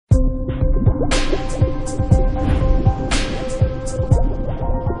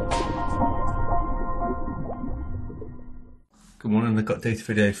Good morning, I've got data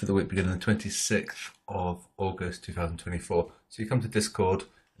video for the week beginning the 26th of August 2024. So you come to Discord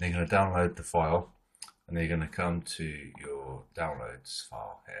and you're going to download the file and then you're going to come to your downloads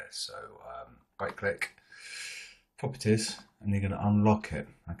file here. So right click, properties, and you're going to unlock it.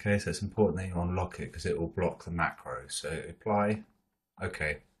 Okay, so it's important that you unlock it because it will block the macro. So apply,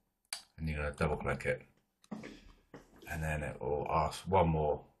 okay, and you're going to double click it. And then it will ask one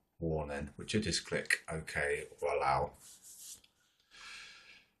more warning, which you just click OK or allow.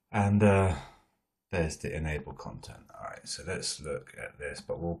 And there's the enable content. Alright, so let's look at this,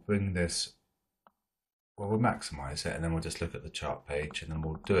 but we'll bring this, well, we'll maximize it and then we'll just look at the chart page and then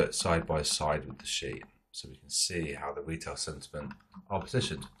we'll do it side by side with the sheet so we can see how the retail sentiment are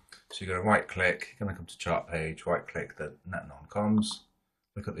positioned. So you're going to right click, you're going to come to chart page, right click the net non-coms,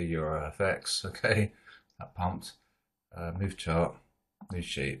 look at the Euro FX, okay, that pumped, move chart, new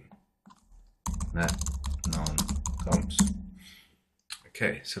sheet, net non-coms.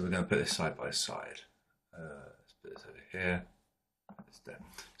 Okay, so we're going to put this side by side. Let's put this over here. There.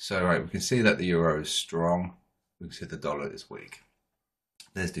 So, right, we can see that the euro is strong. We can see the dollar is weak.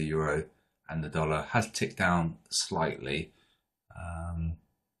 There's the euro, and the dollar has ticked down slightly,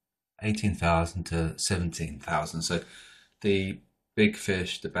 18,000 to 17,000. So, the big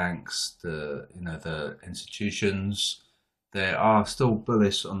fish, the banks, the institutions, they are still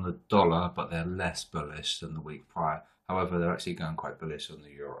bullish on the dollar, but they're less bullish than the week prior. However, they're actually going quite bullish on the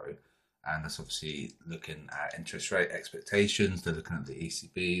euro, and that's obviously looking at interest rate expectations. They're looking at the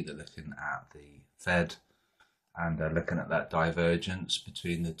ECB, they're looking at the Fed, and they're looking at that divergence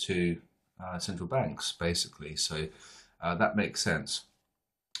between the two central banks, basically. So that makes sense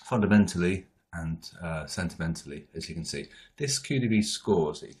fundamentally and sentimentally, as you can see. This QDB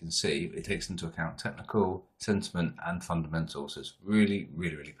scores that you can see, it takes into account technical, sentiment, and fundamentals. So it's really,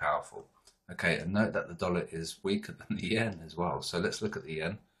 really, really powerful. Okay, and note that the dollar is weaker than the yen as well. So let's look at the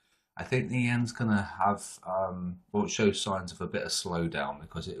yen. I think the yen's going to have, well, show signs of a bit of slowdown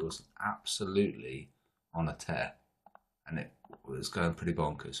because it was absolutely on a tear and it was going pretty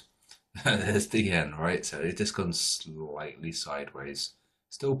bonkers. There's the yen, right? So it's just gone slightly sideways.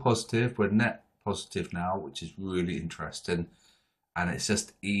 Still positive. We're net positive now, which is really interesting. And it's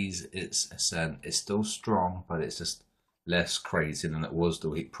just eased its ascent. It's still strong, but it's just less crazy than it was the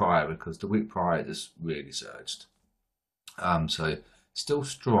week prior because the week prior just really surged. So still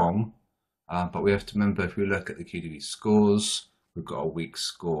strong, but we have to remember if we look at the QDB scores, we've got a weak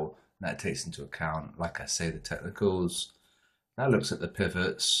score. And that takes into account, like I say, the technicals. That looks at the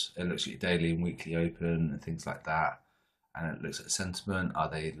pivots. It looks at your daily and weekly open and things like that. And it looks at sentiment. Are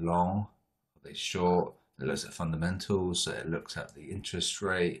they long? Are they short? It looks at fundamentals. So it looks at the interest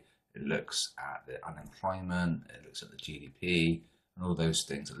rate. It looks at the unemployment, it looks at the GDP, and all those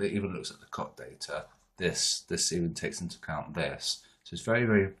things. It even looks at the COT data. This even takes into account this. So it's very,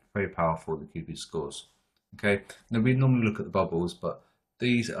 very, very powerful, the QB scores. Okay, now we normally look at the bubbles, but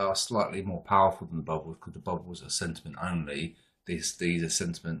these are slightly more powerful than the bubbles because the bubbles are sentiment only. These are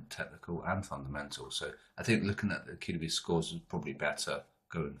sentiment, technical, and fundamental. So I think looking at the QB scores is probably better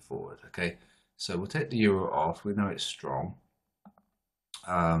going forward. Okay, so we'll take the euro off. We know it's strong.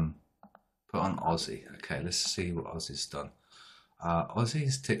 Put on Aussie. Okay, let's see what Aussie's done.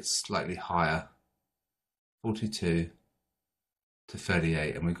 Aussie's ticked slightly higher, 42 to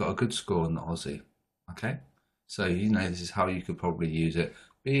 38, and we've got a good score on the Aussie. Okay, so this is how you could probably use it.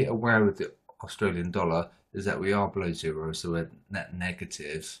 Be aware with the Australian dollar is that we are below zero, so we're net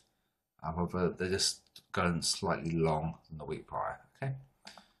negative. However, they're just going slightly long than the week prior. Okay,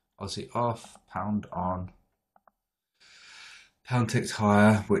 Aussie off, pound on. Pound ticked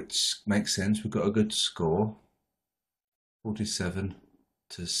higher, which makes sense. We've got a good score, 47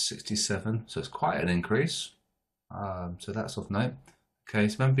 to 67. So it's quite an increase. So that's of note. Okay,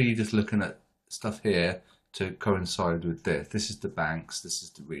 so remember you're just looking at stuff here to coincide with this. This is the banks, this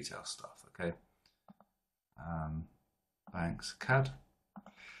is the retail stuff, okay? Banks, CAD.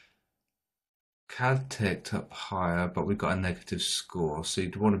 CAD ticked up higher, but we've got a negative score, so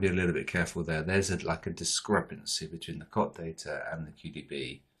you'd want to be a little bit careful there. There's like a discrepancy between the COT data and the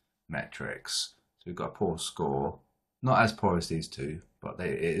QDB metrics. So we've got a poor score, not as poor as these two, but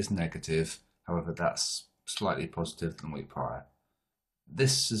it is negative. However, that's slightly positive than the week prior.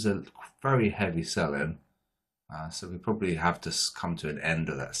 This is a very heavy sell-in, so we probably have to come to an end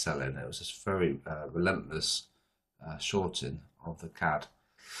of that sell-in. It was just very relentless shorting of the CAD.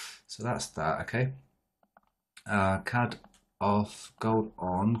 So that's that, okay. CAD off, gold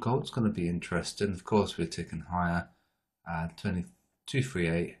on. Gold's going to be interesting. Of course, we're ticking higher.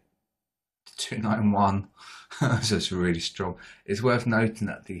 238 to 291. So it's really strong. It's worth noting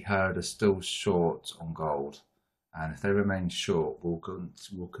that the herd are still short on gold. and if they remain short,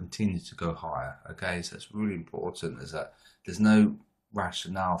 we'll continue to go higher. Okay, so it's really important is that there's no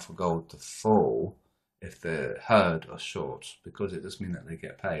rationale for gold to fall if the herd are short, because it does mean that they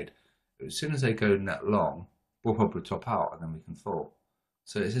get paid. But as soon as they go net long, we'll probably top out and then we can fall.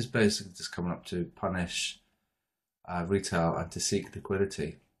 So it's just basically just coming up to punish retail and to seek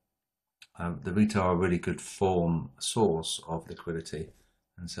liquidity. The retail are a really good source of liquidity,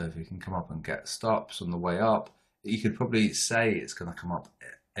 and so if you can come up and get stops on the way up, you could probably say it's going to come up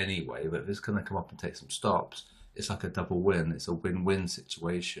anyway, but if it's going to come up and take some stops, it's like a double win. It's a win-win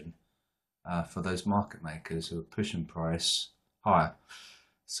situation for those market makers who are pushing price higher.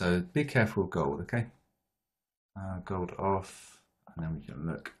 So be careful with gold, okay? Gold off, and then we can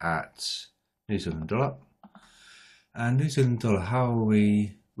look at New Zealand dollar. And New Zealand dollar, how are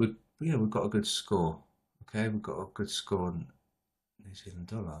we? We've got a good score. Okay, we've got a good score on New Zealand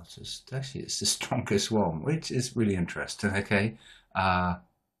dollar. Actually, it's the strongest one, which is really interesting. Okay. Oh,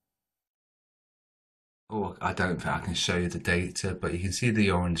 I don't think I can show you the data, but you can see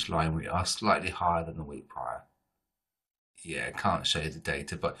the orange line. We are slightly higher than the week prior. Yeah, I can't show you the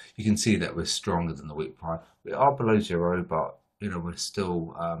data, but you can see that we're stronger than the week prior. We are below zero, but we're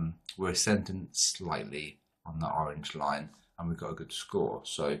still we're ascending slightly on the orange line, and we've got a good score.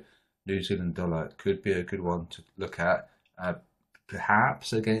 So New Zealand dollar could be a good one to look at,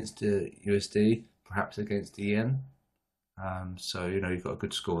 perhaps against the USD, perhaps against the yen. So you've got a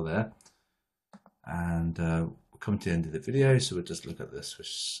good score there, and we'll come to the end of the video. So we'll just look at the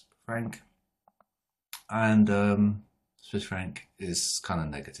Swiss franc, and Swiss franc is kind of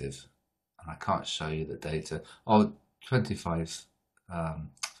negative, and I can't show you the data. Oh,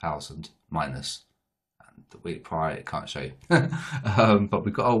 25,000 minus. The week prior, it can't show you. But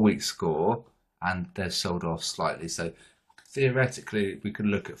we've got our week score, and they've sold off slightly. So theoretically, we could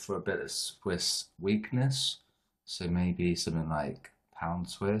look at for a bit of Swiss weakness. So maybe something like pound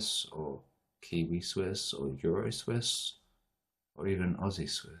Swiss, or Kiwi Swiss, or Euro Swiss, or even Aussie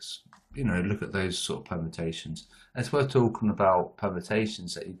Swiss. Look at those sort of permutations. And it's worth talking about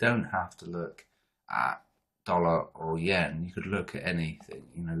permutations that you don't have to look at dollar or yen. You could look at anything.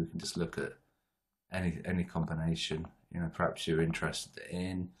 We can just look at any combination. Perhaps you're interested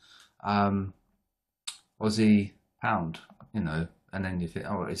in Aussie pound, and then you think,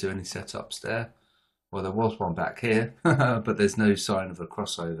 oh, is there any setups there? Well, there was one back here, but there's no sign of a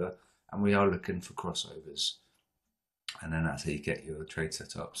crossover, and we are looking for crossovers, and then that's how you get your trade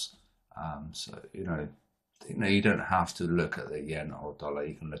setups. So you don't have to look at the yen or dollar.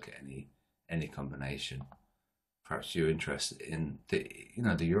 You can look at any combination. Perhaps you're interested in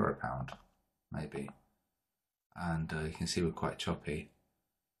the euro pound, maybe, and you can see we're quite choppy,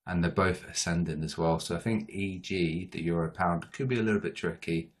 and they're both ascending as well. So I think EG, the euro pound, could be a little bit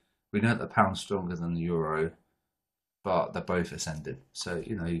tricky. We know that the pound's stronger than the euro, but they're both ascending. So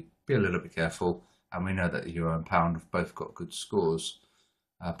be a little bit careful. And we know that the euro and pound have both got good scores,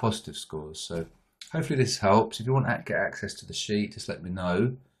 positive scores. So hopefully this helps. If you want to get access to the sheet, just let me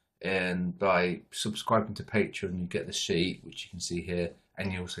know. And by subscribing to Patreon, you get the sheet, which you can see here,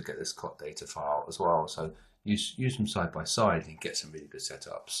 and you also get this COT data file as well. So use them side by side, and you get some really good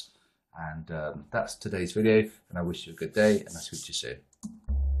setups. And that's today's video, and I wish you a good day, and I'll speak to you soon.